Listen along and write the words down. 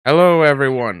Hello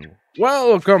everyone,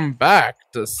 welcome back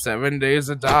to 7 Days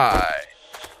to Die.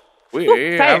 We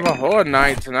have a Horde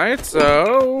night tonight,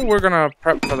 so we're gonna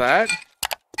prep for that.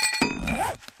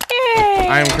 Yay!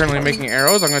 I am currently making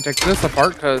arrows. I'm gonna take this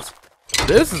apart because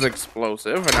this is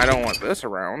explosive and I don't want this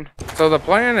around. So the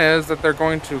plan is that they're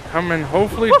going to come and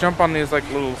hopefully jump on these like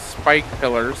little spike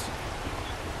pillars.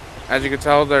 As you can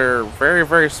tell, they're very,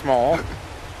 very small.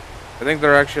 I think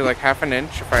they're actually like half an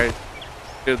inch if I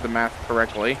did the math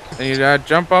correctly. Then you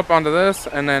jump up onto this,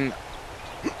 and then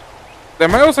they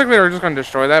most likely are just going to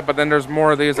destroy that, but then there's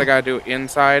more of these I gotta do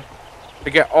inside to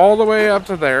get all the way up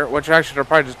to there, which actually they'll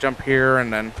probably just jump here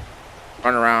and then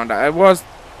run around. I was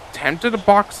tempted to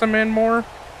box them in more,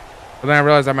 but then I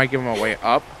realized I might give them a way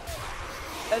up.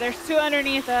 Oh, there's two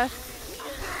underneath us.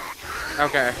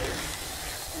 Okay.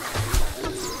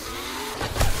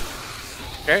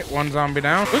 Okay, one zombie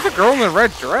down. Who's the girl in the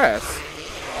red dress?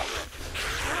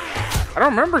 I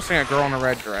don't remember seeing a girl in a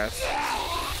red dress. Was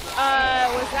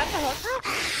that the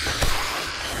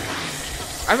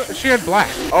hooker? She had black.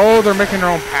 Oh, they're making their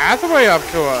own pathway up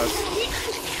to us.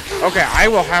 Okay, I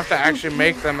will have to actually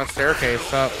make them a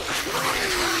staircase up.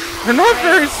 They're not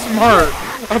very smart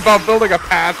about building a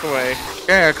pathway.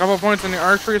 Okay, a couple points in the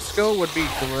archery skill would be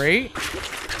great.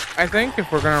 I think if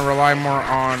we're gonna rely more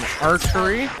on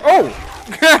archery. Oh!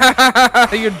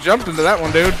 You jumped into that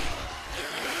one, dude.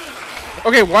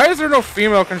 Okay, why is there no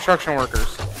female construction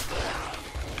workers?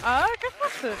 Good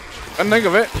question. I think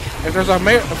of it. If there's a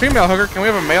female hooker, can we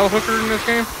have a male hooker in this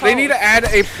game? They need to add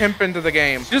a pimp into the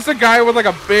game. Just a guy with like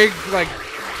a big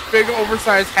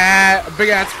oversized hat, a big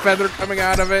ass feather coming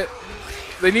out of it.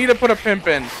 They need to put a pimp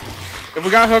in. If we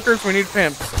got hookers, we need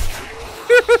pimps.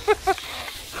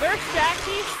 There's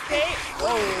Jackie. Stay.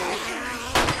 Whoa.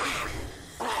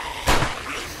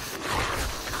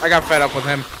 I got fed up with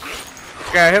him.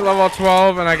 Okay, I hit level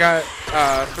 12 and I got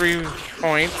 3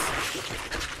 points.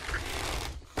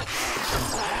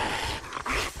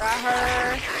 Got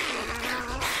her.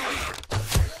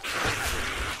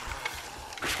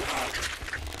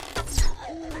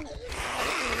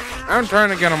 I'm trying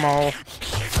to get them all.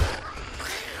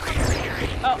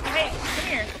 Oh, hey, come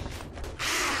here.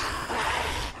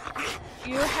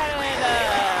 You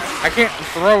had I can't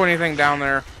throw anything down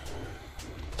there.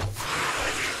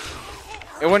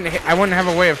 I wouldn't have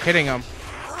a way of hitting them.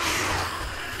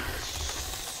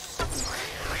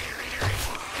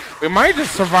 We might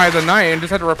just survive the night and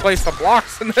just have to replace the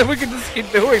blocks, and then we can just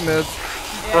keep doing this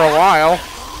for a while.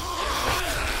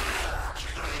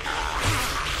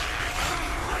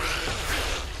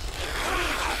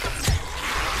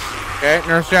 Okay,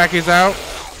 Nurse Jackie's out.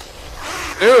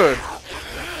 Dude,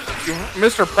 you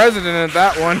Mr. President at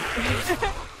that one.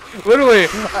 Literally,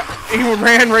 he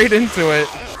ran right into it.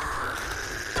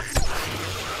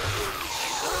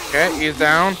 Okay, he's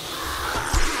down.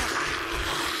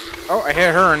 Oh, I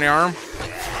hit her in the arm.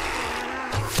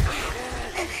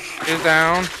 She's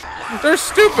down. They're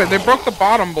stupid. They broke the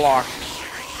bottom block.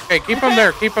 Okay, keep them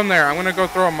there. Keep them there. I'm going to go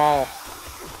throw them all.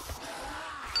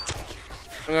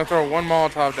 I'm going to throw one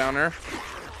Molotov down there.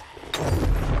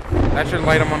 That should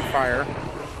light them on fire.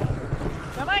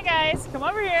 Come on, guys. Come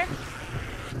over here.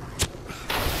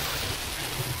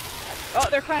 Oh,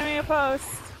 they're climbing a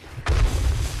post.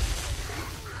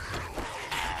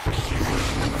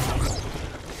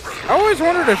 I always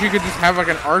wondered if you could just have like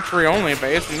an archery only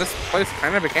base, and this place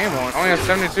kind of became one. I only have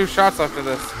 72 shots left of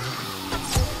this.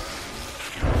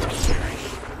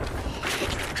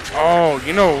 Oh,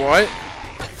 you know what?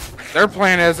 Their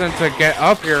plan isn't to get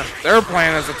up here. Their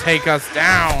plan is to take us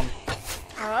down.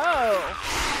 Oh.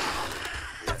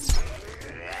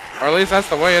 Or at least that's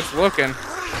the way it's looking.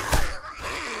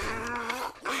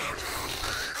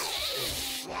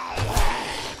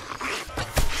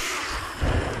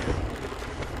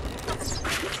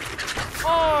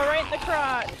 Oh, right in the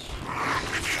crotch.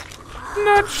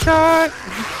 Nut shot.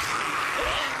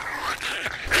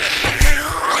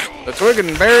 The twig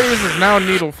and berries is now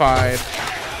needle-fied.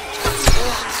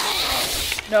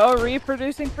 No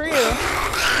reproducing for you.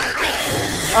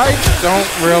 I don't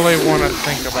really want to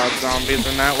think about zombies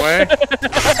in that way.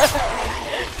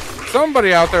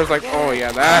 Somebody out there is like, oh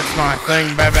yeah, that's my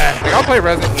thing, baby. Like, I'll play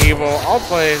Resident Evil. I'll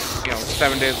play,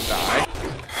 7 Days to Die.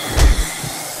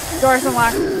 Doors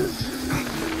unlocked.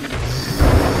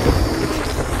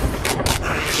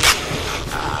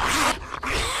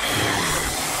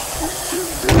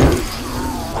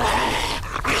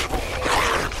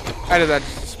 I did that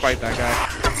just to spite that guy.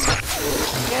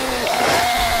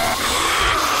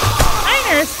 Hi,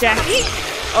 Nurse Jackie.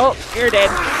 Oh, you're dead.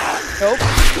 Nope.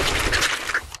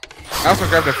 I also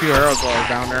grabbed a few arrows while I was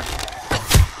down there.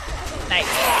 Nice.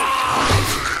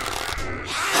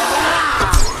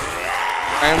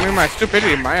 I mean, my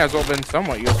stupidity might as well have been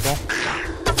somewhat useful.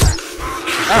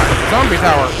 Ah, zombie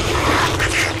tower.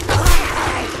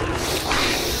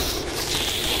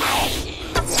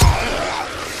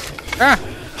 Ah,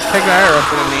 take that arrow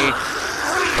to the knee.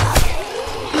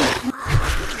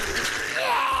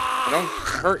 Don't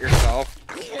hurt yourself.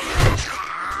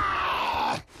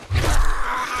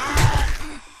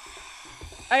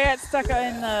 I got stuck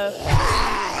in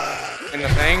the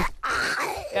thing?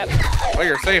 Yep. Well,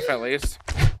 you're safe at least.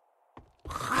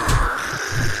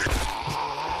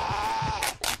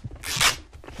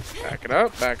 Back it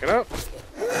up, back it up.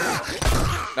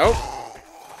 Nope.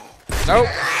 Nope.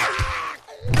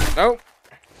 Nope.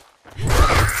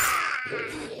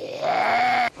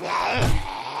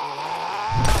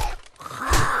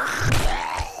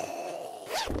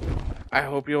 I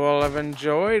hope you all have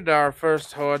enjoyed our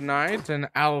first Horde night in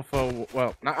Alpha,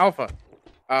 well, not Alpha,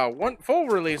 full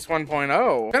release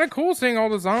 1.0. Kind of cool seeing all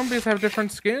the zombies have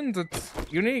different skins. It's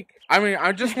unique. I mean,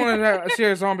 I just wanted to see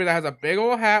a zombie that has a big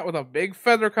old hat with a big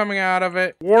feather coming out of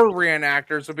it. War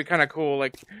reenactors would be kind of cool,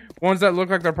 like ones that look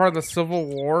like they're part of the Civil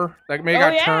War, like maybe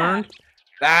got turned.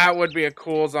 That would be a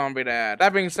cool zombie to add.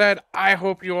 That being said, I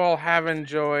hope you all have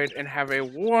enjoyed and have a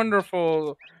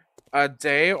wonderful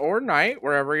day or night,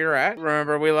 wherever you're at.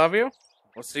 Remember, we love you.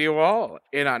 We'll see you all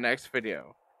in our next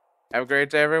video. Have a great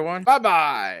day, everyone.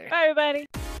 Bye-bye. Bye, everybody.